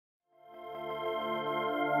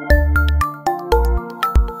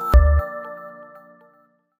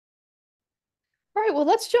right, well,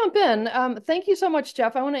 let's jump in. Thank you so much,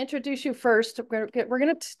 Jeff. I want to introduce you first. We're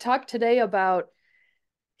going to talk today about,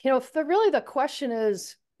 if really the question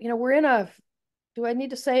is, we're in a, do I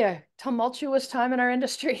need to say a tumultuous time in our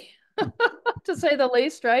industry, to say the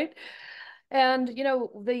least, right? And,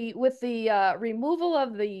 with the removal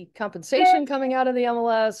of the compensation coming out of the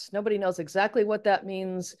MLS, nobody knows exactly what that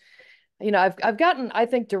means. I've gotten, I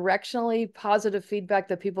think, directionally positive feedback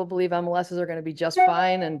that people believe MLSs are going to be just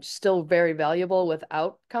fine and still very valuable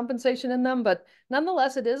without compensation in them. But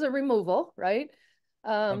nonetheless, it is a removal, right?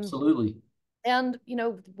 Um, Absolutely. and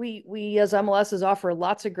we as MLSs offer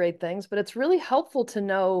lots of great things, but it's really helpful to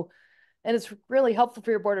know, and it's really helpful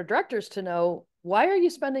for your board of directors to know, why are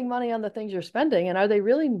you spending money on the things you're spending,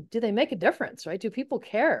 and do they make a difference, right? Do people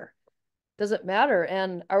care? Does it matter?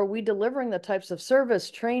 And are we delivering the types of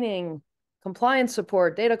service, training, compliance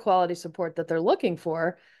support, data quality support that they're looking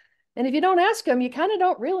for? And if you don't ask them, you kind of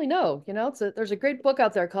don't really know. There's a great book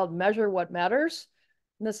out there called Measure What Matters.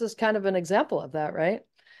 And this is kind of an example of that, right?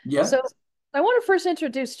 Yeah. So I want to first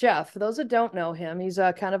introduce Jeff. For those that don't know him, he's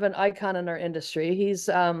kind of an icon in our industry. He's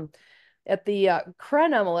at the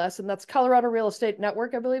CREN MLS, and that's Colorado Real Estate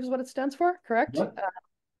Network, I believe is what it stands for, correct? Yep.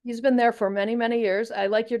 He's been there for many, many years. I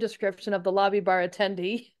like your description of the lobby bar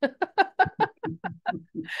attendee.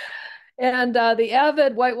 And the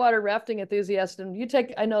avid whitewater rafting enthusiast. And you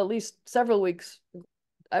take, I know, at least several weeks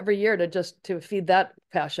every year to feed that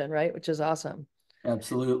passion, right? Which is awesome.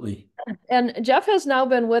 Absolutely. And Jeff has now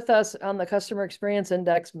been with us on the Customer Experience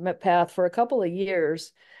Index path for a couple of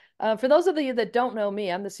years. For those of you that don't know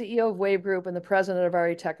me, I'm the CEO of Wave Group and the president of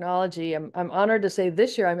RE Technology. I'm honored to say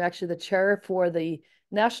this year I'm actually the chair for the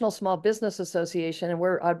National Small Business Association, and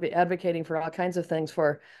we're advocating for all kinds of things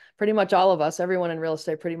for pretty much all of us. Everyone in real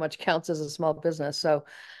estate pretty much counts as a small business.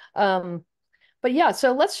 Um, but yeah,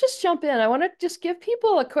 so let's just jump in. I want to just give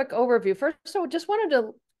people a quick overview. First, I just wanted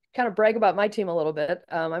to kind of brag about my team a little bit.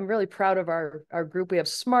 I'm really proud of our group. We have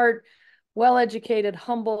smart, well-educated,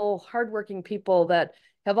 humble, hardworking people that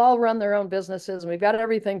have all run their own businesses. And we've got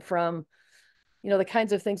everything from, the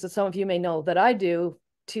kinds of things that some of you may know that I do,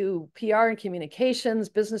 to PR and communications,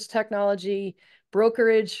 business technology,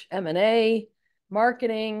 brokerage, M&A,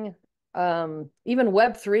 marketing, even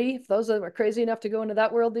Web3, if those are crazy enough to go into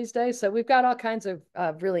that world these days. So we've got all kinds of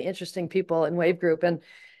really interesting people in Wave Group. And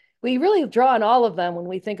we really draw on all of them when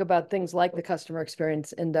we think about things like the Customer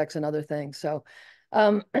Experience Index and other things. So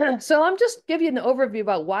I'm just give you an overview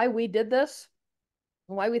about why we did this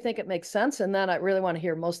and why we think it makes sense. And then I really want to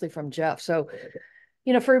hear mostly from Jeff. So,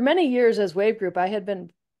 for many years as Wave Group, I had been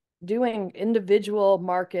doing individual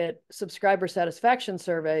market subscriber satisfaction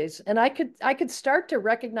surveys, and I could start to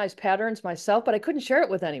recognize patterns myself, but I couldn't share it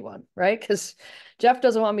with anyone, right? Because Jeff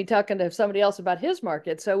doesn't want me talking to somebody else about his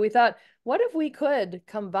market. So we thought, what if we could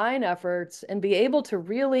combine efforts and be able to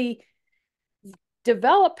really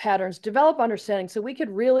develop patterns, develop understanding, so we could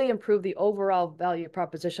really improve the overall value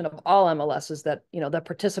proposition of all MLSs that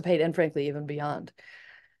participate, and frankly even beyond.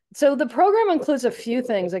 So the program includes a few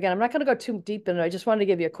things. Again, I'm not going to go too deep into it. I just wanted to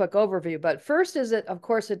give you a quick overview. But first is that, of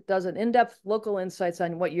course, it does an in-depth local insights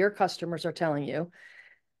on what your customers are telling you.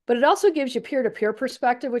 But it also gives you peer-to-peer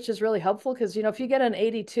perspective, which is really helpful because, if you get an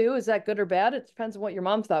 82, is that good or bad? It depends on what your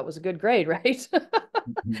mom thought was a good grade, right? That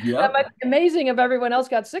Yep. might be amazing if everyone else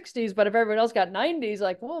got 60s, but if everyone else got 90s,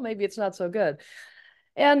 like, well, maybe it's not so good.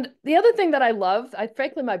 And the other thing that I love,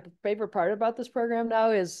 frankly, my favorite part about this program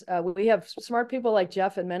now is we have smart people like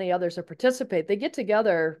Jeff and many others that participate. They get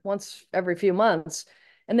together once every few months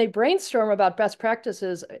and they brainstorm about best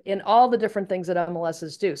practices in all the different things that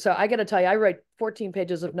MLSs do. So I got to tell you, I write 14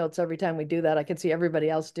 pages of notes every time we do that. I can see everybody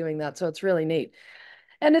else doing that. So it's really neat.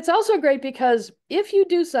 And it's also great because if you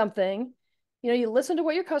do something, you listen to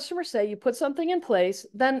what your customers say, you put something in place,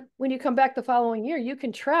 then when you come back the following year, you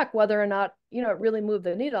can track whether or not, it really moved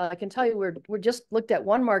the needle. I can tell you we're just looked at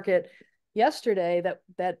one market yesterday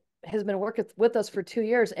that has been working with us for 2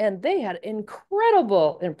 years, and they had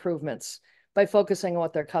incredible improvements by focusing on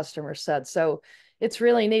what their customers said. So it's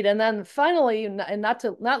really neat. And then finally, and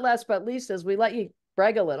not last but least, is we let you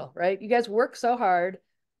brag a little, right? You guys work so hard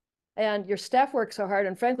and your staff works so hard.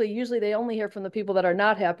 And frankly, usually they only hear from the people that are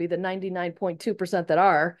not happy, the 99.2% that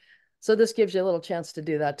are. So this gives you a little chance to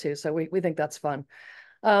do that too. So we think that's fun.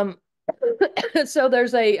 Um, so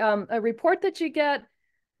there's a report that you get.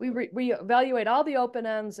 We evaluate all the open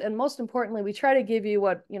ends, and most importantly, we try to give you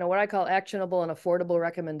what I call actionable and affordable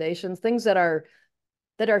recommendations, things that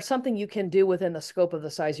are something you can do within the scope of the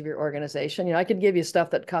size of your organization. I could give you stuff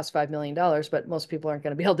that costs $5 million, but most people aren't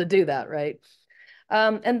going to be able to do that, right?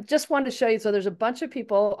 And just wanted to show you, so there's a bunch of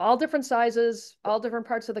people, all different sizes, all different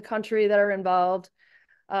parts of the country that are involved.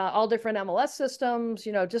 all different MLS systems,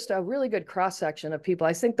 just a really good cross section of people.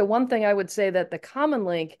 I think the one thing I would say that the common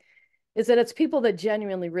link is that it's people that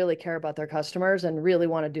genuinely really care about their customers and really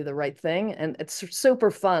want to do the right thing. And it's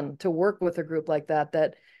super fun to work with a group like that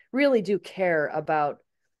that really do care about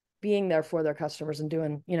being there for their customers and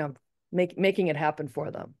doing, making it happen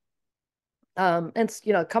for them. And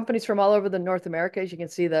companies from all over the North America, as you can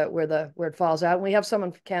see that where it falls out. And we have some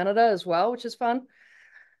in Canada as well, which is fun.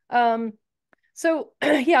 So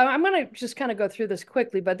yeah, I'm going to just kind of go through this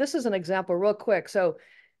quickly, but this is an example real quick. So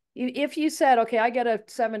if you said, okay, I get a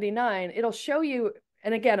 79, it'll show you,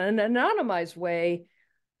 and again, in an anonymized way,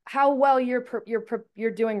 how well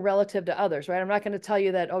you're doing relative to others, right? I'm not going to tell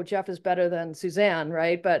you that, oh, Jeff is better than Suzanne,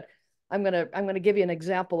 right? But I'm going to give you an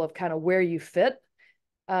example of kind of where you fit.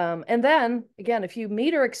 And then again, if you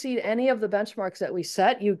meet or exceed any of the benchmarks that we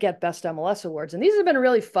set, you get Best MLS awards. And these have been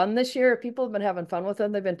really fun this year. People have been having fun with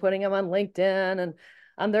them. They've been putting them on LinkedIn and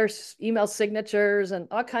on their email signatures and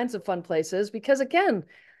all kinds of fun places, because again,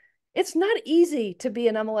 it's not easy to be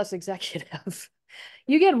an MLS executive.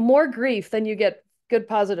 You get more grief than you get good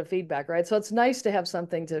positive feedback, right? So it's nice to have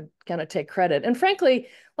something to kind of take credit. And frankly,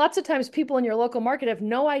 lots of times people in your local market have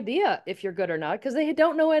no idea if you're good or not because they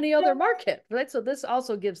don't know any other market, right? So this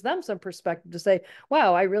also gives them some perspective to say,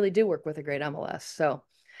 wow, I really do work with a great MLS. So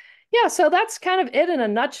yeah, so that's kind of it in a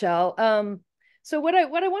nutshell. So what I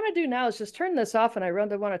want to do now is just turn this off, and I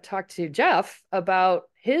really want to talk to Jeff about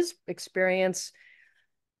his experience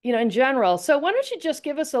in general. So why don't you just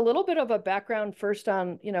give us a little bit of a background first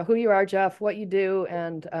on, who you are, Jeff, what you do,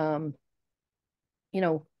 and,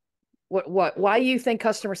 why you think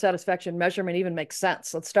customer satisfaction measurement even makes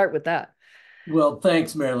sense. Let's start with that. Well,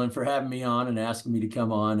 thanks, Marilyn, for having me on and asking me to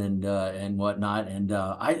come on and whatnot.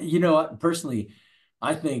 And personally,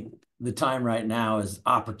 I think the time right now is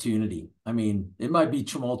opportunity. I mean, it might be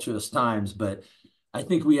tumultuous times, but I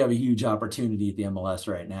think we have a huge opportunity at the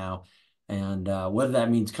MLS right now. And whether that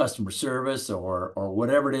means customer service or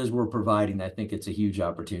whatever it is we're providing, I think it's a huge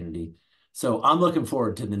opportunity. So I'm looking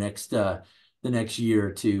forward to the next year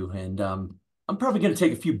or two, and I'm probably going to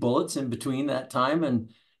take a few bullets in between that time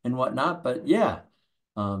and whatnot. But yeah,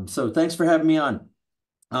 so thanks for having me on.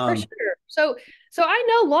 For sure. So I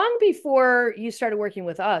know long before you started working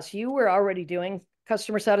with us, you were already doing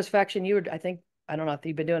customer satisfaction. I don't know if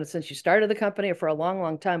you've been doing it since you started the company or for a long,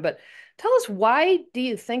 long time, but tell us, why do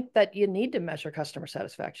you think that you need to measure customer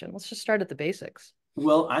satisfaction? Let's just start at the basics.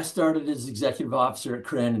 Well, I started as executive officer at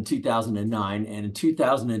Cren in 2009, and in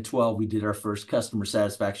 2012 we did our first customer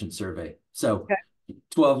satisfaction survey. So Okay.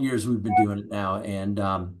 12 years we've been doing it now, and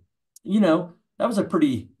that was a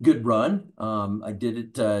pretty good run. I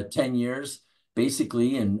did it 10 years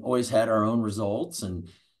basically, and always had our own results. And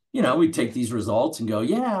we'd take these results and go,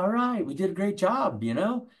 yeah, all right, we did a great job,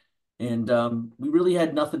 and we really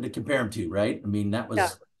had nothing to compare them to, right? I mean, Yeah.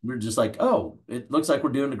 we're just like, oh, it looks like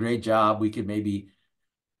we're doing a great job. We could maybe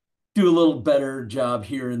do a little better job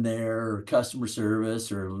here and there, or customer service,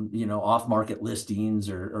 or off-market listings,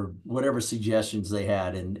 or whatever suggestions they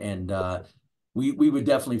had, and we would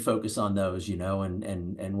definitely focus on those,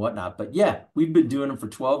 and whatnot. But yeah, we've been doing them for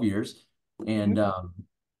 12 years, and Mhm.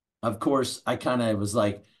 of course, I kind of was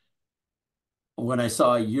like, when I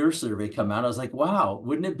saw your survey come out, I was like, wow,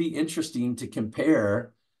 wouldn't it be interesting to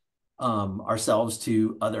compare ourselves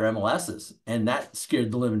to other MLSs? And that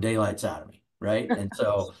scared the living daylights out of me, right? And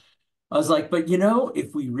so I was like, but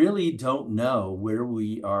if we really don't know where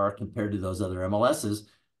we are compared to those other MLSs,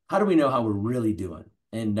 how do we know how we're really doing?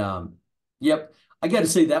 And yep, I got to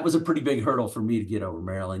say that was a pretty big hurdle for me to get over,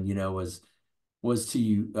 Marilyn. Was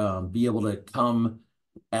to be able to come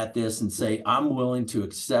at this and say, I'm willing to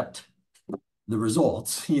accept the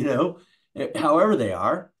results, however they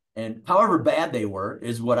are, and however bad they were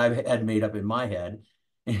is what I had made up in my head.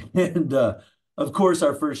 And of course,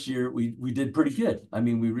 our first year we did pretty good. I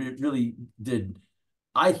mean, we really did,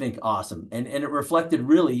 I think, awesome, and it reflected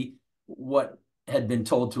really what had been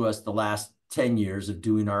told to us the last 10 years of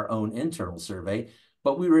doing our own internal survey.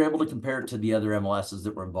 But we were able to compare it to the other MLSs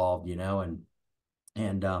that were involved,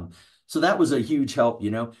 and so that was a huge help.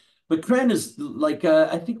 But Cren is like,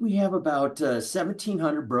 I think we have about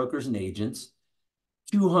 1,700 brokers and agents,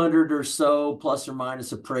 200 or so plus or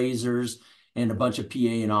minus appraisers, and a bunch of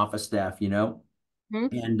PA and office staff, Mhm.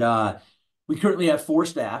 and we currently have 4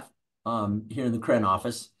 staff here in the Cren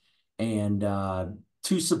office, and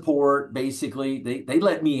to support, basically. They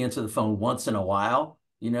let me answer the phone once in a while,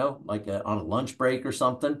 like on a lunch break or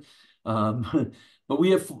something. But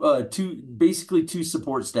we have basically two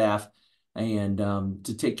support staff, and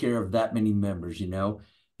to take care of that many members,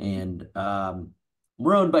 and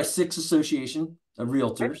we're owned by 6 association of Okay.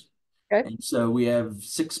 realtors. Okay. And so we have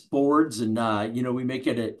 6 boards, and we make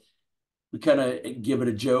it we kind of give it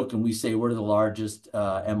a joke, and we say we're the largest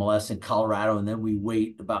MLS in Colorado, and then we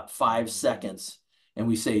wait about 5 seconds, and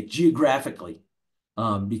we say geographically,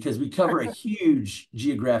 because we cover a huge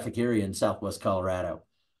geographic area in Southwest Colorado.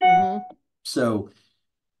 Hmm. So,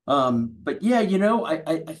 but yeah,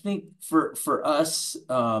 I think for us,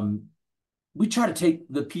 we try to take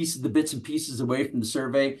the bits and pieces away from the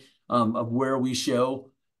survey, of where we show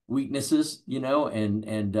weaknesses,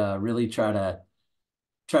 and really try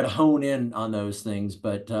to hone in on those things.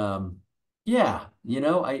 But yeah,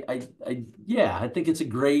 yeah, I think it's a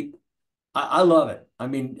great. I love it. I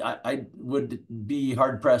mean, I would be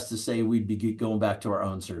hard pressed to say we'd be going back to our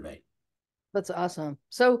own survey. That's awesome.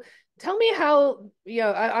 So tell me how,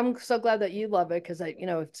 I'm so glad that you love it because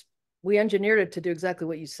we engineered it to do exactly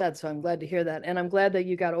what you said. So I'm glad to hear that. And I'm glad that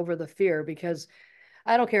you got over the fear because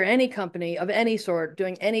I don't care any company of any sort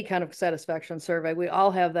doing any kind of satisfaction survey. We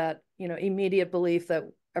all have that, immediate belief that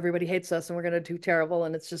everybody hates us and we're going to do terrible.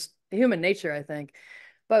 And it's just human nature, I think.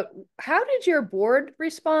 But how did your board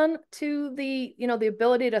respond to the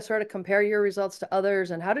ability to sort of compare your results to others?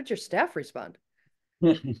 And how did your staff respond?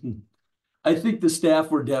 I think the staff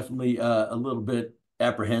were definitely a little bit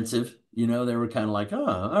apprehensive. They were kind of like, oh,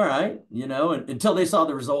 all right, until they saw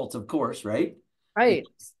the results, of course, right? Right.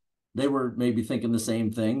 They were maybe thinking the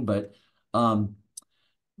same thing, but um,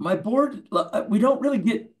 my board, we don't really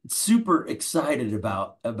get super excited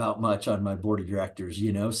about much on my board of directors.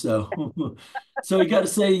 So so you got to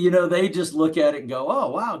say, they just look at it and go, oh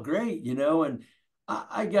wow, great. And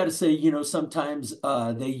I got to say, sometimes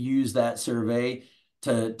they use that survey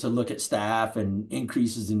to look at staff and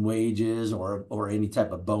increases in wages or any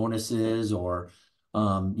type of bonuses or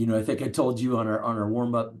I think I told you on our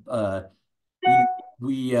warm up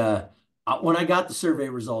we when I got the survey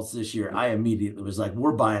results this year, I immediately was like,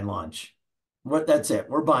 we're buying lunch. That's it.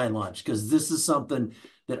 We're buying lunch because this is something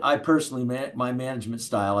that I personally, my management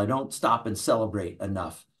style, I don't stop and celebrate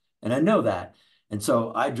enough. And I know that. And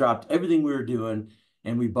so I dropped everything we were doing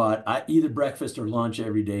and we bought either breakfast or lunch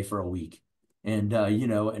every day for a week. And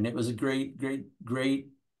and it was a great way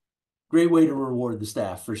to reward the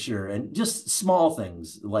staff for sure. And just small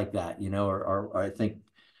things like that, are I think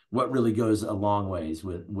what really goes a long ways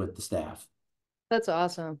with the staff. That's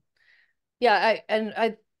awesome. Yeah,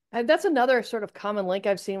 I that's another sort of common link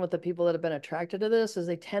I've seen with the people that have been attracted to this is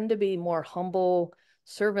they tend to be more humble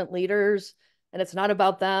servant leaders and it's not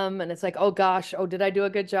about them and it's like, oh gosh, oh did I do a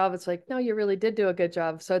good job? It's like, no, you really did do a good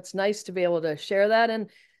job. So it's nice to be able to share that and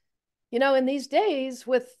in these days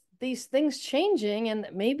with these things changing and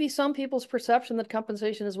maybe some people's perception that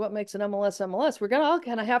compensation is what makes an MLS, we're going to all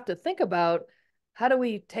kind of have to think about how do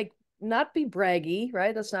we not be braggy,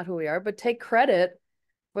 right? That's not who we are, but take credit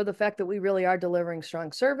for the fact that we really are delivering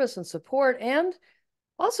strong service and support and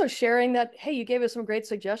also sharing that, hey, you gave us some great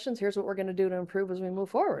suggestions. Here's what we're going to do to improve as we move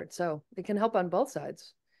forward. So it can help on both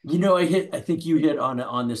sides. I think you hit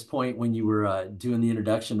on this point when you were doing the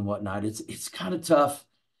introduction and whatnot. It's kind of tough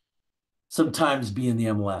sometimes being the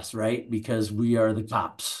MLS, right? Because we are the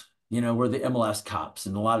cops. We're the MLS cops,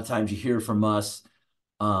 and a lot of times you hear from us,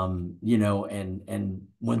 and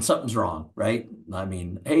when something's wrong, right? I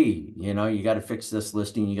mean, hey, you got to fix this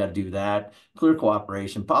listing, you got to do that, clear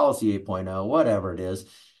cooperation, policy 8.0, whatever it is.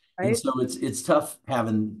 And Right. so it's tough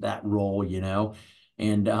having that role.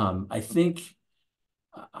 And I think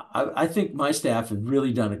my staff have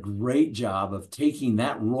really done a great job of taking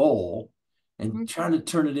that role and Mhm. trying to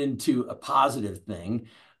turn it into a positive thing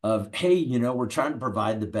of, hey, we're trying to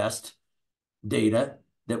provide the best data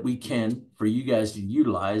that we can for you guys to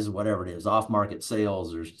utilize, whatever it is, off-market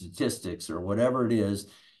sales or statistics or whatever it is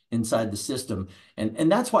inside the system.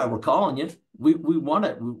 And that's why we're calling you.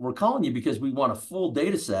 We're calling you because we want a full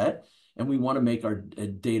data set and we want to make our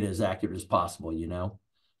data as accurate as possible.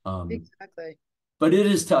 Um, Exactly. but it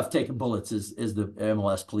is tough taking bullets as the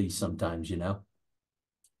MLS police sometimes.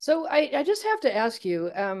 So I just have to ask you,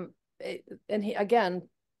 and again,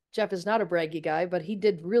 Jeff is not a braggy guy, but he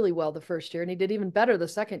did really well the first year and he did even better the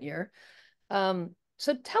second year.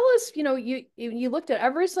 So tell us, you looked at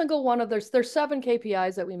every single one of there's 7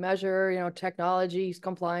 KPIs that we measure, technology,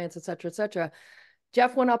 compliance, et cetera, et cetera.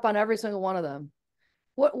 Jeff went up on every single one of them.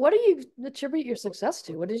 What do you attribute your success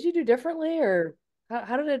to? What did you do differently, or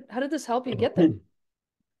how did this help you get there?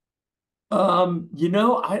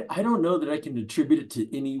 I don't know that I can attribute it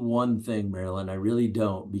to any one thing, Marilyn. I really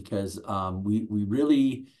don't, because we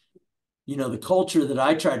really, the culture that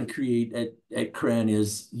I try to create at Kren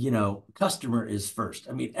is, customer is first.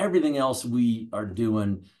 I mean, everything else we are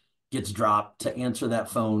doing gets dropped to answer that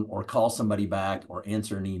phone or call somebody back or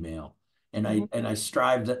answer an email. And Mhm. I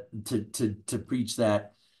strive to preach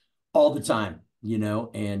that all the time,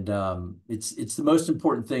 and it's the most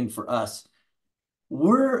important thing for us.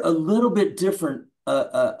 We're a little bit different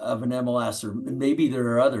of an MLS, or maybe there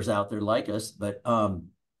are others out there like us, but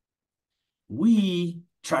we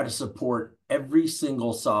try to support every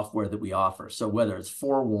single software that we offer. So whether it's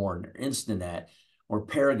Forewarn or Instanet or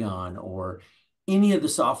Paragon or any of the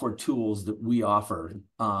software tools that we offer,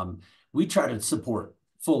 we try to support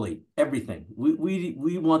fully everything.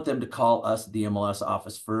 We want them to call us the MLS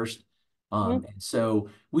office first. Mhm. And so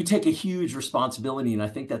we take a huge responsibility, and I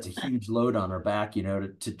think that's a huge load on our back,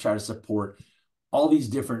 to try to support all these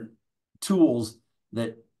different tools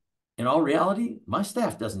that in all reality, my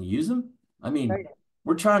staff doesn't use them. I mean, Right.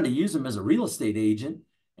 we're trying to use them as a real estate agent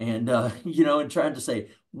and, and trying to say,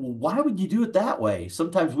 well, why would you do it that way?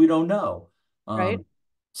 Sometimes we don't know. Right.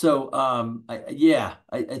 I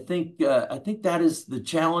think that is the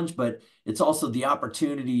challenge, but it's also the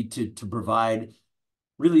opportunity to provide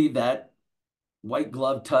really that white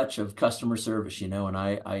glove touch of customer service, and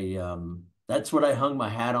that's what I hung my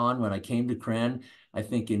hat on when I came to Cren. I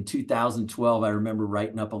think in 2012, I remember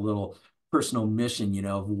writing up a little personal mission,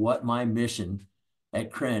 of what my mission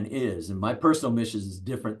at Cren is. And my personal mission is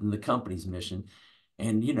different than the company's mission.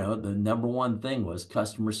 And, the number one thing was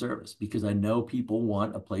customer service, because I know people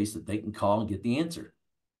want a place that they can call and get the answer.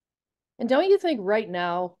 And don't you think right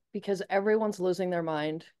now, because everyone's losing their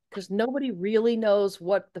mind, because nobody really knows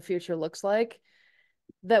what the future looks like,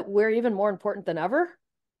 that we're even more important than ever?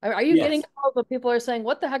 Are you getting Yes. calls that people are saying,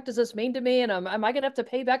 "What the heck does this mean to me?" And am I going to have to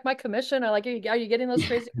pay back my commission? Or like, are you getting those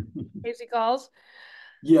crazy calls?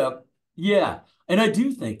 Yeah, yeah, and I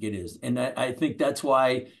do think it is, and I think that's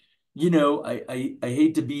why, I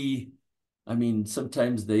hate to be. I mean,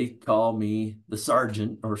 sometimes they call me the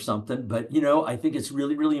sergeant or something, but I think it's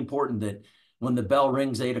really, really important that when the bell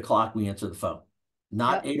rings 8 o'clock, we answer the phone,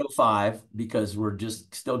 not Yep. 8:05 because we're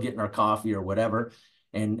just still getting our coffee or whatever,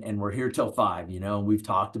 and we're here till 5. We've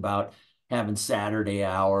talked about having Saturday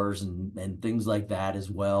hours and things like that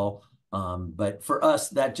as well. But for us,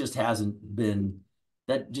 that just hasn't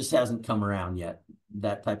come around yet,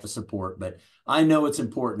 that type of support. But I know it's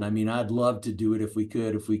important. I mean, I'd love to do it if we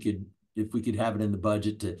could have it in the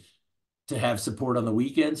budget to have support on the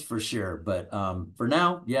weekends for sure. But for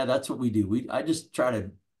now, yeah, that's what we do. I just try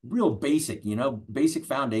to real basic, basic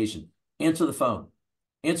foundation. Answer the phone,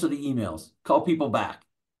 answer the emails, call people back,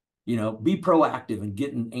 be proactive in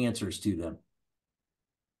getting answers to them.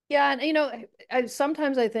 Yeah, and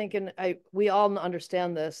sometimes I think, and we all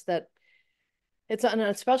understand this, that and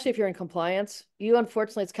especially if you're in compliance,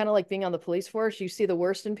 unfortunately, it's kind of like being on the police force. You see the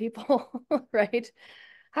worst in people, right?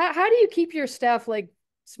 How do you keep your staff like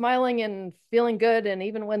smiling and feeling good, and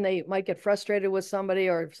even when they might get frustrated with somebody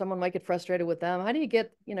or someone might get frustrated with them, how do you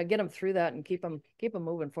get them through that and keep them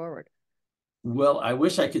moving forward? Well, I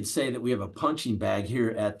wish I could say that we have a punching bag here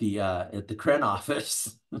at the Cren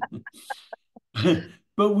office.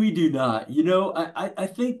 But we do not. I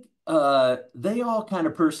think they all kind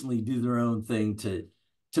of personally do their own thing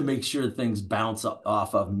to make sure things bounce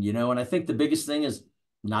off of them, and I think the biggest thing is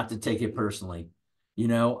not to take it personally.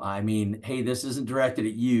 I mean, hey, this isn't directed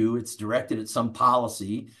at you, it's directed at some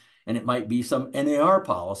policy, and it might be some NAR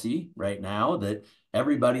policy right now that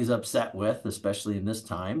everybody's upset with, especially in this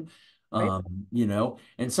time. Right?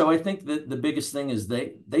 And so I think that the biggest thing is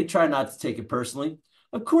they try not to take it personally.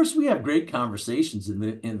 Of course, we have great conversations in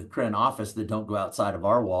the Cren office that don't go outside of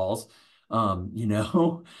our walls,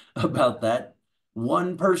 about that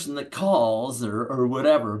one person that calls or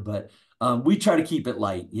whatever. But we try to keep it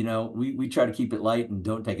light. We try to keep it light and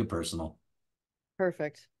don't take it personal.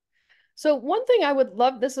 Perfect. So one thing I would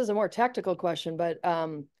love, this is a more tactical question, but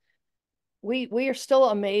we are still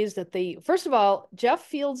amazed at the first of all, Jeff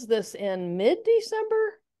fields this in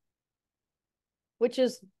mid-December, which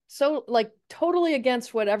is so like totally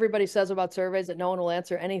against what everybody says about surveys that no one will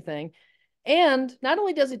answer anything. And not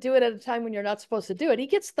only does he do it at a time when you're not supposed to do it, he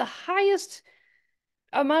gets the highest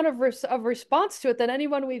amount of response to it than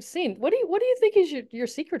anyone we've seen. What do you think is your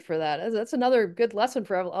secret for that? That's another good lesson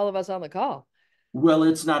for all of us on the call. Well,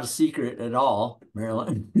 it's not a secret at all,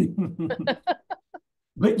 Marilyn.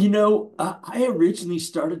 But I originally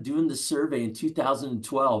started doing the survey in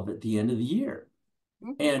 2012 at the end of the year.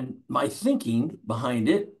 Mhm. And my thinking behind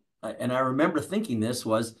it, and I remember thinking this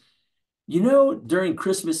was, during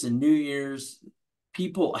Christmas and New Year's,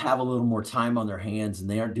 people have a little more time on their hands and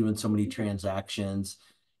they aren't doing so many transactions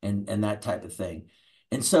and that type of thing.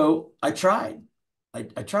 And so I tried. I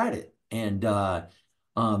tried it. And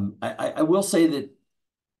I will say that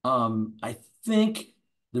I think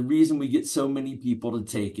the reason we get so many people to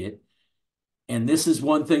take it, And this is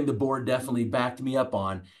one thing the board definitely backed me up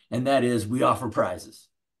on, and that is we offer prizes.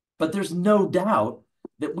 But there's no doubt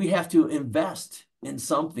that we have to invest in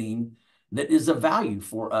something that is of value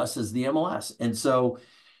for us as the MLS. And so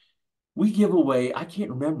we give away, I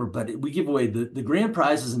can't remember, but we give away the grand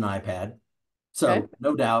prize is an iPad. Okay. So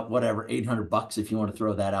no doubt, whatever, $800 if you want to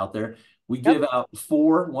throw that out there. We give Yep. out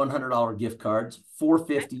four $100 gift cards, four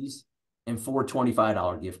Okay. 50s, and four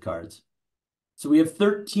 $25 gift cards. So we have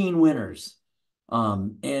 13 winners.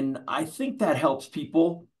 And I think that helps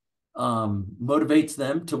people, motivates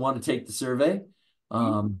them to want to take the survey.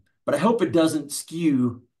 Mhm. But I hope it doesn't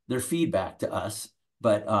skew their feedback to us.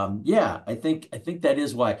 But yeah, I think that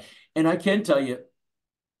is why. And I can tell you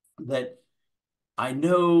that I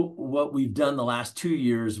know what we've done the last 2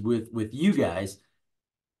 years with you guys,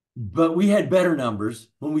 but we had better numbers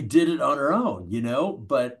when we did it on our own,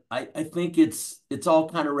 but I think it's all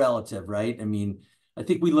kind of relative, right? I mean, I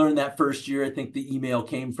think we learned that first year. I think the email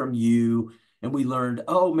came from you, and we learned,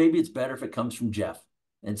 oh, maybe it's better if it comes from Jeff.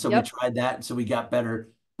 And so we Yep. tried that, and so we got better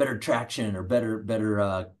traction, or better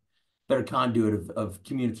conduit of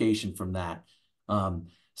communication from that. Um,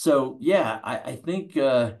 so yeah, I think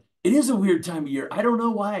it is a weird time of year. I don't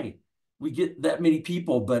know why we get that many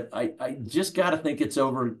people, but I just got to think it's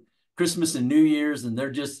over Christmas and New Year's, and they're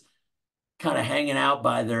just kind of hanging out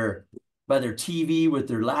by their TV with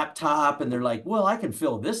their laptop, and they're like, well, I can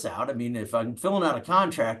fill this out. I mean, if I'm filling out a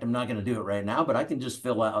contract, I'm not going to do it right now, but I can just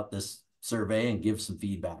fill out this survey and give some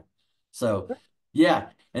feedback. So yeah,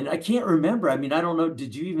 and I can't remember. I mean, I don't know.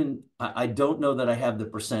 Did you even? I don't know that I have the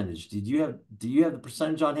percentage. Do you have the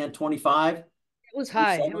percentage on hand? 25, It was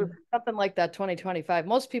high. It was 27? something like that, 2025.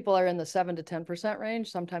 Most people are in the 7 to 10%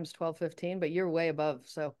 range, sometimes 12, 15, but you're way above.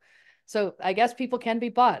 So I guess people can be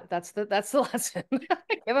bought. That's the lesson.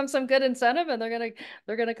 Give them some good incentive and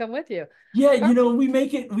they're gonna come with you. Yeah, All we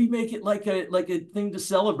make it like a thing to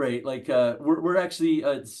celebrate. Like we're actually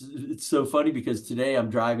it's so funny because today I'm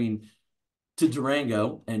driving to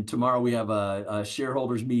Durango, and tomorrow we have a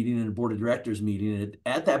shareholders meeting and a board of directors meeting. And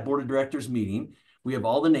at that board of directors meeting, we have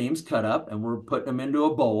all the names cut up, and we're putting them into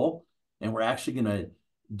a bowl. And we're actually gonna,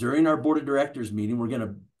 during our board of directors meeting, we're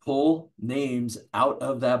gonna pull names out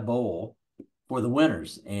of that bowl for the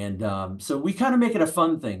winners. And so we kind of make it a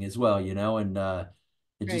fun thing as well, and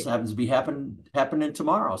it just right. happens to be happening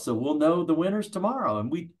tomorrow. So we'll know the winners tomorrow,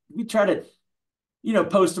 and we try to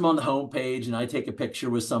post them on the homepage, and I take a picture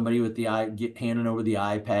with somebody with handing over the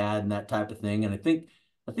iPad and that type of thing. And I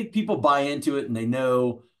think people buy into it, and they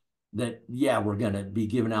know that, yeah, we're gonna be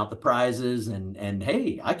giving out the prizes, and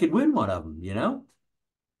hey, I could win one of them.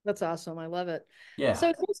 That's awesome. I love it. Yeah.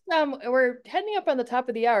 So just we're heading up on the top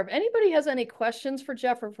of the hour. If anybody has any questions for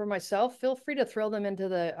Jeff or for myself, feel free to throw them into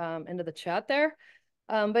the chat there.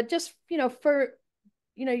 But just for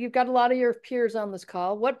you've got a lot of your peers on this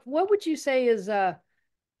call. What would you say is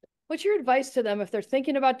what's your advice to them if they're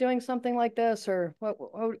thinking about doing something like this, or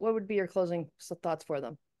what would be your closing thoughts for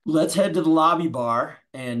them? Let's head to the lobby bar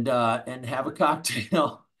and have a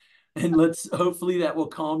cocktail, and let's hopefully that will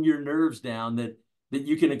calm your nerves down, that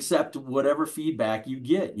you can accept whatever feedback you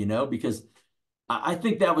get, because I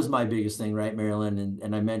think that was my biggest thing, right, Marilyn?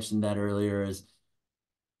 And I mentioned that earlier, is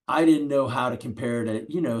I didn't know how to compare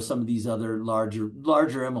to, some of these other larger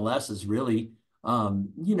MLSs, really.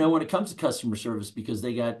 When it comes to customer service, because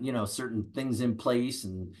they got, certain things in place,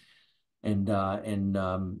 and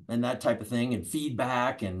that type of thing, and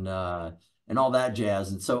feedback, and all that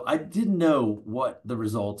jazz. And so I didn't know what the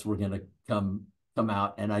results were going to come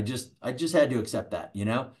out, and I just had to accept that,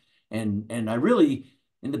 and I really,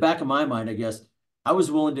 in the back of my mind, I guess I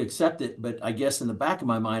was willing to accept it, but I guess in the back of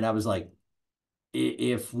my mind I was like,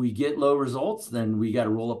 if we get low results, then we got to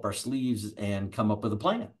roll up our sleeves and come up with a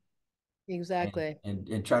plan, and Exactly.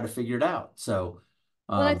 and try to figure it out. So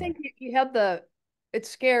Well, I um think you have it's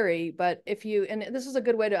scary, but if you, and this is a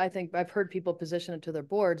good way to, I think I've heard people position it to their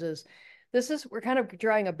boards is we're kind of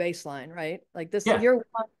drawing a baseline, right? Like this yeah. year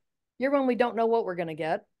one, we don't know what we're going to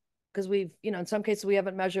get because we've, in some cases we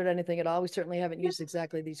haven't measured anything at all. We certainly haven't used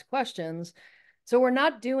exactly these questions. So we're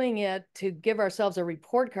not doing it to give ourselves a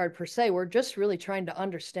report card per se. We're just really trying to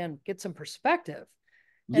understand, get some perspective.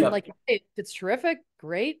 And Yep. like, if it's terrific,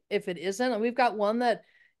 great. If it isn't, and we've got one that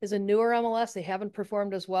is a newer MLS, they haven't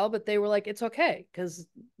performed as well, but they were like, it's okay because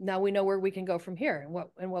now we know where we can go from here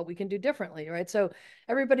and what we can do differently, right? So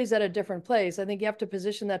everybody's at a different place. I think you have to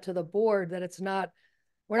position that to the board that it's not,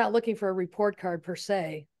 we're not looking for a report card per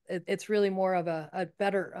se. It's really more of a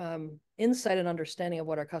better insight and understanding of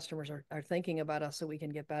what our customers are thinking about us so we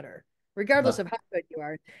can get better, regardless Yep. of how good you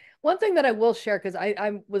are. One thing that I will share, because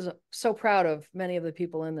I was so proud of many of the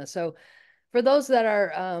people in this. So For those that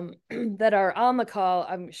are that are on the call,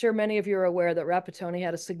 I'm sure many of you are aware that Rapatoni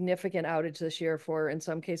had a significant outage this year for, in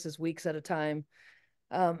some cases, weeks at a time.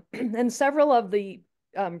 And several of the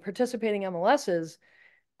participating MLSs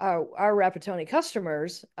our Rapatoni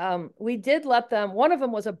customers, we did let them, one of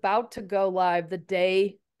them was about to go live the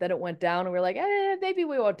day that it went down. And we are like, maybe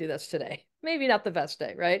we won't do this today. Maybe not the best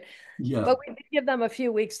day, right? Yeah. But we did give them a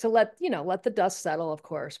few weeks to let the dust settle, of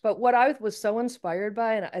course. But what I was so inspired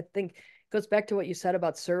by, and I think goes back to what you said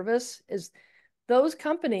about service, is those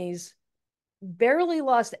companies barely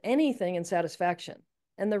lost anything in satisfaction.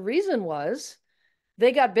 And the reason was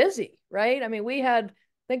they got busy, right? I mean, we had, I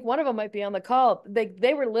think one of them might be on the call.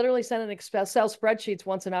 They were literally sending Excel spreadsheets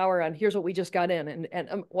once an hour on here's what we just got in, and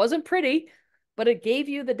it wasn't pretty, but it gave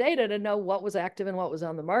you the data to know what was active and what was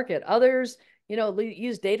on the market. Others,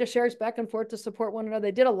 use data shares back and forth to support one another.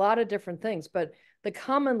 They did a lot of different things, but the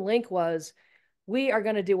common link was we are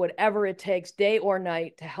going to do whatever it takes, day or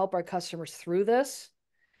night, to help our customers through this.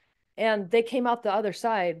 And they came out the other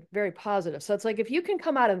side very positive. So it's like if you can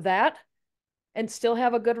come out of that and still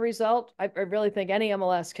have a good result, I really think any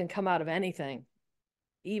MLS can come out of anything,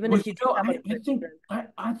 even Well, if you don't have a I great think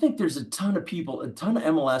experience. I think there's a ton of people, a ton of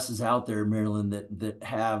MLSs out there, Marilyn, that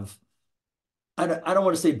have I don't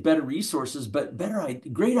want to say better resources, but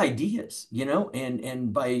great ideas,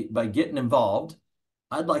 and by getting involved,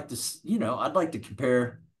 I'd like to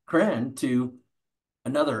compare Cren to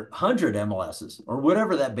another 100 MLSs or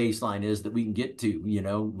whatever that baseline is that we can get to,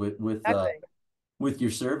 Exactly. with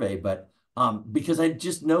your survey. But because I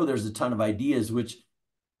just know there's a ton of ideas, which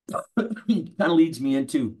kind of leads me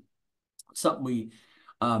into something we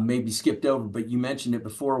maybe skipped over, but you mentioned it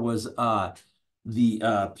before, was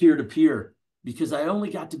the peer-to-peer, because I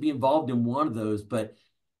only got to be involved in one of those, but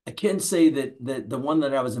I can say that the one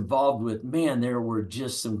that I was involved with, man, there were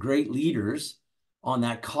just some great leaders on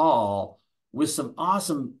that call with some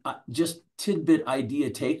awesome, just tidbit idea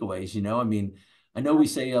takeaways. I mean, I know we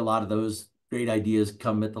say a lot of those great ideas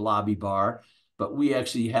come at the lobby bar, but we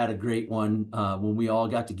actually had a great one when we all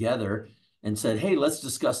got together and said, hey, let's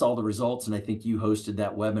discuss all the results. And I think you hosted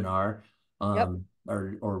that webinar, Yep.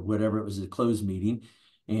 or whatever, it was a closed meeting.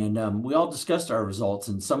 And we all discussed our results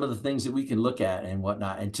and some of the things that we can look at and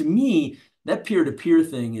whatnot. And to me, that peer-to-peer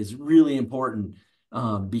thing is really important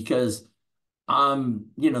because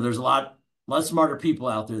there's a lot smarter people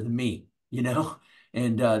out there than me,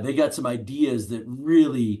 and they got some ideas that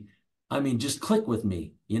really, I mean, just click with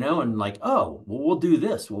me, and like, oh, well, we'll do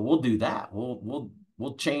this. Well, we'll do that.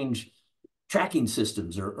 We'll change tracking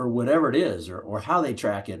systems or whatever it is, or how they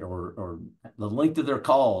track it, or the length of their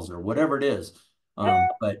calls or whatever it is.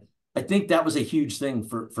 But I think that was a huge thing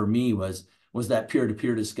for me was that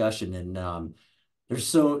peer-to-peer discussion. And there's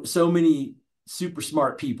so many super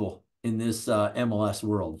smart people in this MLS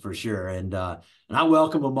world for sure. And I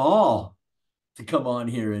welcome them all to come on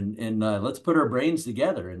here and let's put our brains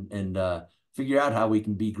together and figure out how we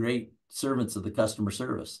can be great servants of the customer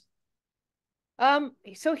service.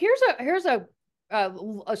 So here's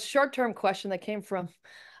a short-term question that came from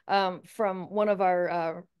one of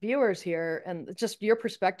our viewers here, and just your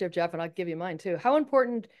perspective, Jeff, and I'll give you mine too. How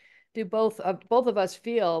important do both of us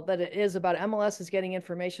feel that it is about MLS is getting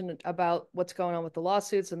information about what's going on with the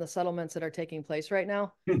lawsuits and the settlements that are taking place right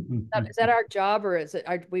now? Is that our job, or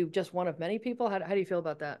are we just one of many people? How do you feel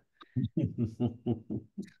about that?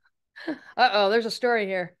 Uh-oh, there's a story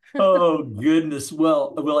here. Oh goodness.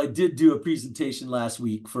 Well, I did do a presentation last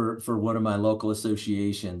week for one of my local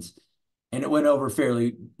associations, and it went over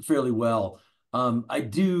fairly well. I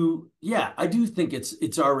do think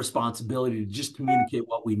it's our responsibility to just communicate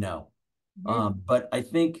what we know. Mhm. But I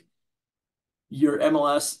think your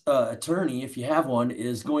MLS attorney, if you have one,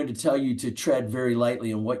 is going to tell you to tread very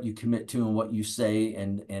lightly in what you commit to and what you say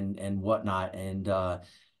and whatnot.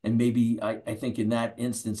 And maybe I think in that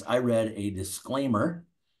instance, I read a disclaimer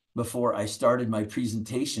before I started my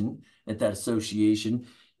presentation at that association.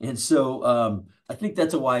 And so I think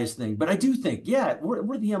that's a wise thing. But I do think, yeah,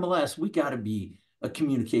 we're the MLS. We got to be a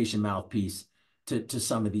communication mouthpiece to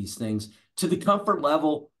some of these things, to the comfort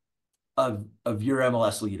level of your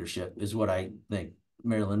MLS leadership, is what I think,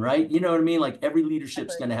 Marilyn, right? You know what I mean? Like every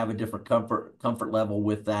leadership's going to have a different comfort level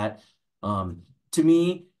with that. To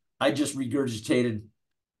me, I just regurgitated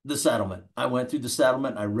the settlement. I went through the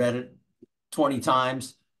settlement. I read it 20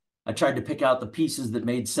 times. I tried to pick out the pieces that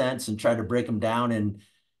made sense and tried to break them down in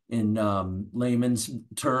layman's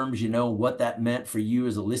terms, what that meant for you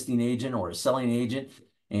as a listing agent or a selling agent.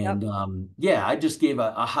 Yep. And yeah, I just gave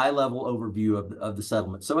a high level overview of the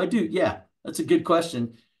settlement. So I do, yeah, that's a good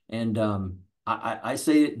question. And I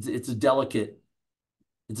say it's a delicate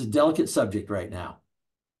subject right now.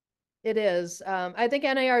 It is. I think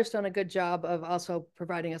NAR has done a good job of also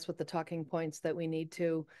providing us with the talking points that we need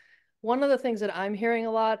to. One of the things that I'm hearing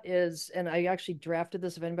a lot is, and I actually drafted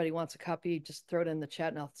this, if anybody wants a copy, just throw it in the chat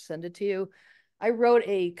and I'll send it to you. I wrote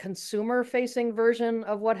a consumer facing version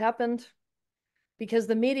of what happened because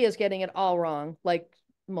the media is getting it all wrong, like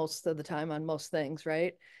most of the time on most things,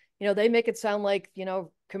 right? They make it sound like,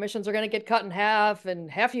 commissions are going to get cut in half and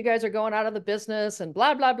half you guys are going out of the business and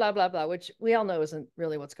blah, blah, blah, blah, blah, which we all know isn't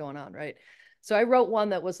really what's going on, right? So I wrote one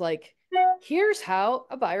that was like, here's how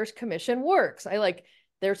a buyer's commission works.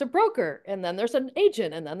 There's a broker and then there's an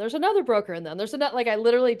agent and then there's another broker and then there's another, like I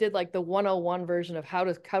literally did like the 101 version of how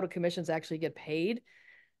do commissions actually get paid.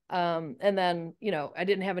 And then, I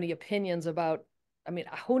didn't have any opinions about, I mean,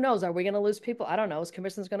 who knows? Are we going to lose people? I don't know. Is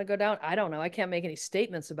commissions going to go down? I don't know. I can't make any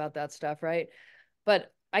statements about that stuff, right?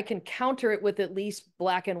 But I can counter it with at least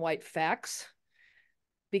black and white facts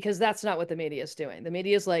because that's not what the media is doing. The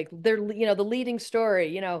media is like, the leading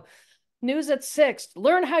story, news at 6,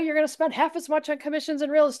 learn how you're going to spend half as much on commissions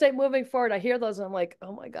in real estate moving forward. I hear those and I'm like,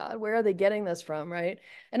 oh my God, where are they getting this from, right?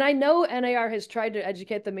 And I know NAR has tried to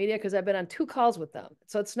educate the media because I've been on 2 calls with them.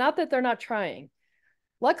 So it's not that they're not trying.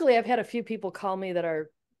 Luckily, I've had a few people call me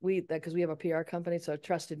because we have a PR company, so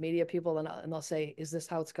trusted media people, and they'll say, is this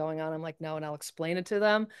how it's going on? I'm like, no, and I'll explain it to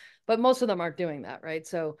them. But most of them aren't doing that, right?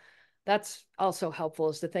 So that's also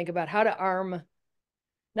helpful, is to think about how to arm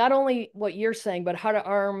not only what you're saying, but how to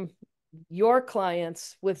arm your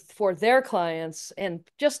clients for their clients and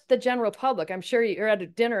just the general public. I'm sure you're at a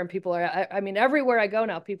dinner and people are, I mean, everywhere I go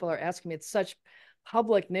now, people are asking me. It's such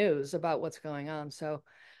public news about what's going on. So,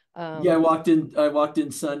 Yeah, I um, walked in. I walked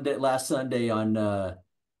in last Sunday on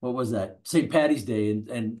what was that? St. Patty's Day,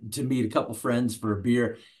 and to meet a couple friends for a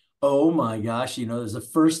beer. Oh my gosh, there's the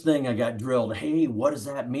first thing I got drilled. Hey, what does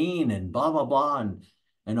that mean? And blah blah blah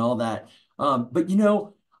and all that. But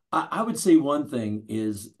I would say one thing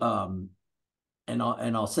is, and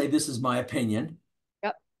I'll say this is my opinion,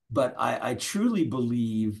 yep. but I truly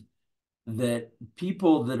believe that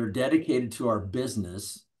people that are dedicated to our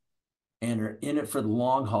business and are in it for the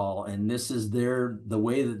long haul, and this is the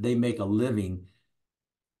way that they make a living,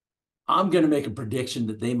 I'm going to make a prediction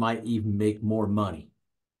that they might even make more money.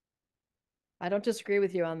 I don't disagree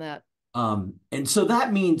with you on that. And so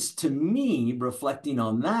that means, to me, reflecting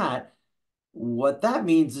on that, what that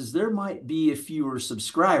means is there might be a fewer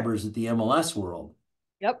subscribers at the MLS world.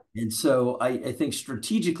 Yep. And so I think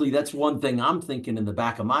strategically, that's one thing I'm thinking in the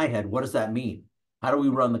back of my head. What does that mean? How do we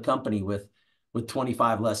run the company with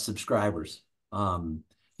 25 less subscribers?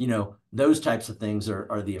 Those types of things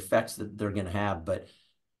are the effects that they're going to have. But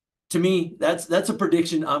to me, that's a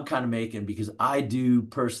prediction I'm kind of making, because I do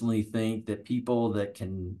personally think that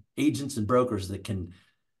agents and brokers that can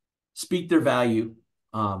speak their value,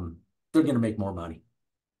 they're going to make more money.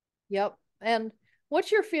 Yep. And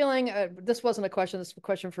what's your feeling? This wasn't a question. This is a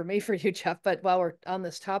question for me, for you, Jeff. But while we're on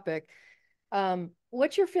this topic,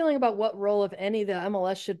 what's your feeling about what role, if any, the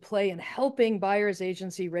MLS should play in helping buyers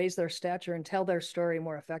agency raise their stature and tell their story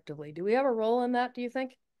more effectively? Do we have a role in that, do you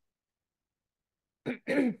think?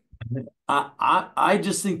 I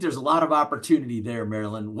just think there's a lot of opportunity there,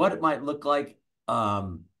 Marilyn. What it might look like,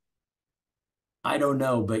 I don't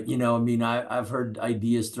know, but I mean, I've heard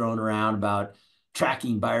ideas thrown around about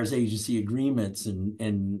tracking buyers agency agreements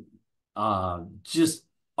and just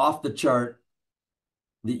off the chart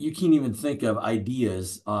that you can't even think of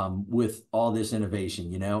ideas with all this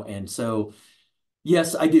innovation, And so,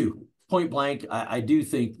 yes, I do. Point blank, I do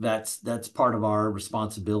think that's part of our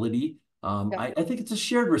responsibility. Yep. I think it's a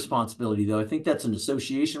shared responsibility, though. I think that's an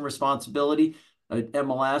association responsibility, an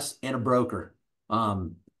MLS, and a broker.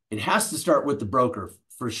 It has to start with the broker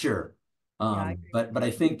for sure. Yeah, I agree. But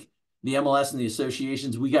I think the MLS and the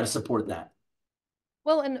associations, we got to support that.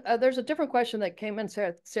 Well, and there's a different question that came in,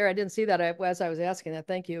 Sarah. Sarah, I didn't see that as I was asking that.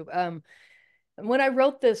 Thank you. When I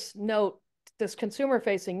wrote this note, this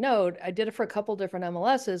consumer-facing note, I did it for a couple different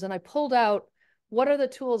MLSs, and I pulled out what are the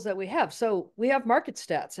tools that we have. So we have market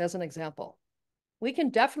stats as an example. We can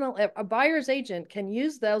definitely, a buyer's agent can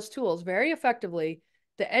use those tools very effectively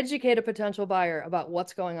to educate a potential buyer about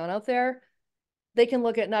what's going on out there. They can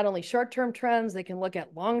look at not only short-term trends, they can look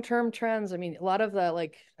at long-term trends. I mean, a lot of the,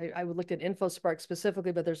 like, I looked at InfoSpark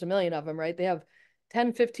specifically, but there's a million of them, right? They have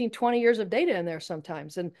 10, 15, 20 years of data in there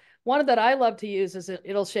sometimes. And one that I love to use is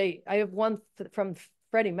it'll say, I have one from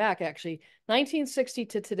Freddie Mac, actually, 1960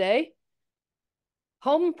 to today,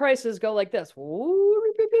 home prices go like this,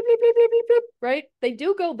 right? They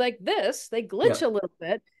do go like this. They glitch Yep. a little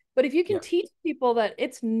bit. But if you can Yep. teach people that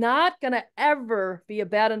it's not going to ever be a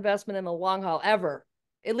bad investment in the long haul, ever,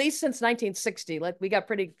 at least since 1960, like we got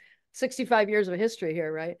pretty 65 years of history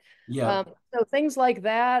here, right? Yeah. So things like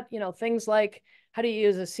that, things like how do you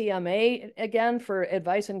use a CMA again for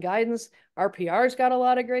advice and guidance? RPR's got a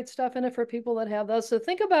lot of great stuff in it for people that have those. So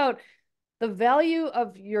think about the value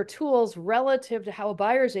of your tools relative to how a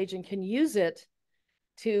buyer's agent can use it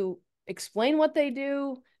to explain what they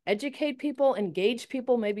do, educate people, engage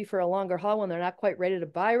people maybe for a longer haul when they're not quite ready to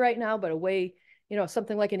buy right now, but a way,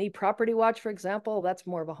 something like an e-property watch, for example, that's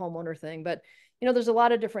more of a homeowner thing. But, there's a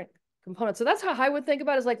lot of different components. So that's how I would think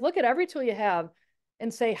about it, is like, look at every tool you have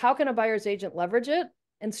and say, how can a buyer's agent leverage it?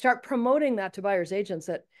 And start promoting that to buyer's agents,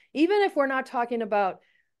 that even if we're not talking about,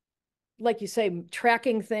 like you say,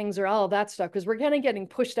 tracking things or all of that stuff, because we're kind of getting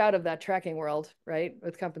pushed out of that tracking world, right,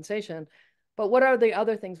 with compensation. But what are the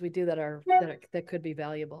other things we do that could be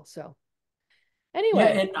valuable? So Yeah,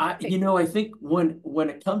 anyway, and I think when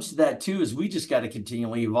it comes to that too, is we just got to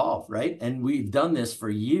continually evolve, right? And we've done this for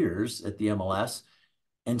years at the MLS.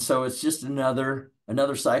 And so it's just another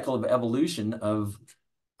cycle of evolution of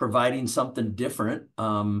providing something different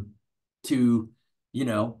to, you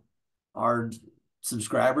know, our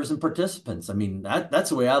subscribers and participants. I mean, that's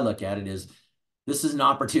the way I look at it, is this is an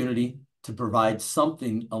opportunity to provide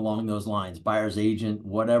something along those lines, buyer's agent,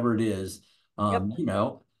 whatever it is. yep,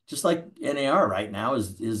 Just like NAR right now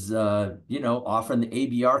is offering the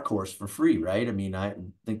ABR course for free, right? I mean, I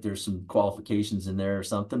think there's some qualifications in there or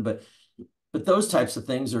something, but those types of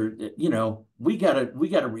things are, we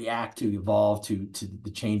gotta react to evolve to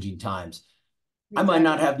the changing times. I might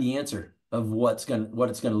not exactly. have the answer of what it's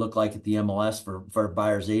gonna look like at the MLS for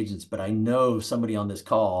buyers agents, but I know somebody on this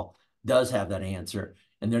call does have that answer,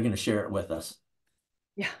 and they're gonna share it with us.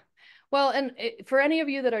 Yeah. Well, and for any of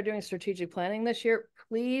you that are doing strategic planning this year,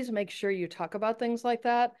 please make sure you talk about things like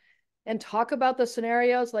that and talk about the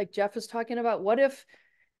scenarios like Jeff is talking about. What if,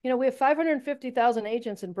 we have 550,000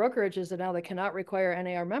 agents and brokerages that now that cannot require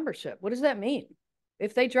NAR membership? What does that mean?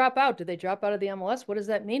 If they drop out, do they drop out of the MLS? What does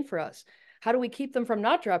that mean for us? How do we keep them from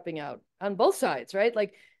not dropping out on both sides, right?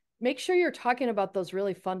 Like, make sure you're talking about those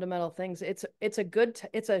really fundamental things. It's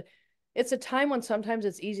a time when sometimes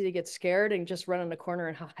it's easy to get scared and just run in the corner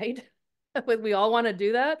and hide. We all want to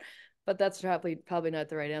do that, but that's probably not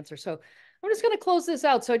the right answer. So I'm just going to close this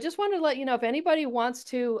out. So I just wanted to let you know, if anybody wants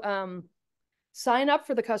to sign up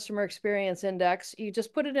for the customer experience index, you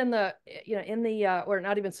just put it in the, or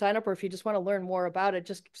not even sign up, or if you just want to learn more about it,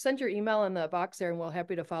 just send your email in the box there and we're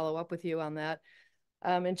happy to follow up with you on that.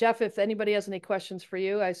 And Jeff, if anybody has any questions for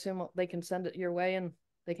you, I assume they can send it your way and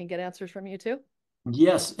they can get answers from you too.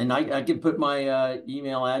 Yes, and I can put my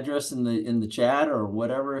email address in the chat or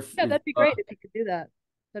whatever Yeah, if that'd be great if you could do that.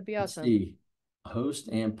 That'd be let's awesome. see, host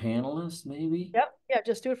and panelist maybe. Yep. Yeah,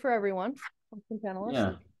 just do it for everyone. Some panelists.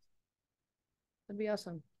 Yeah. That'd be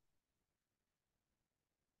awesome.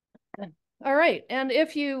 All right. And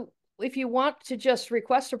if you want to just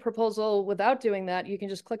request a proposal without doing that, you can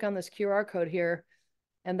just click on this QR code here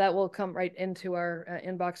and that will come right into our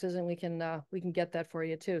inboxes and we can get that for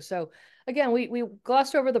you too. So again, we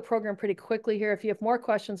glossed over the program pretty quickly here. If you have more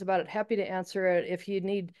questions about it, happy to answer it. If you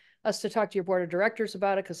need us to talk to your board of directors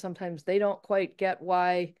about it, because sometimes they don't quite get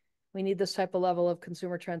why we need this type of level of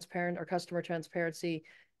consumer transparent or customer transparency,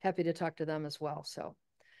 happy to talk to them as well. So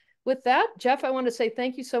with that, Jeff, I want to say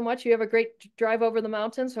thank you so much. You have a great drive over the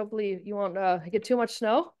mountains. Hopefully you won't get too much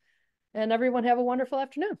snow, and everyone have a wonderful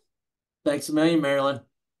afternoon. Thanks a million, Marilyn.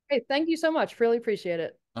 Hey, thank you so much. Really appreciate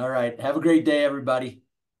it. All right. Have a great day, everybody.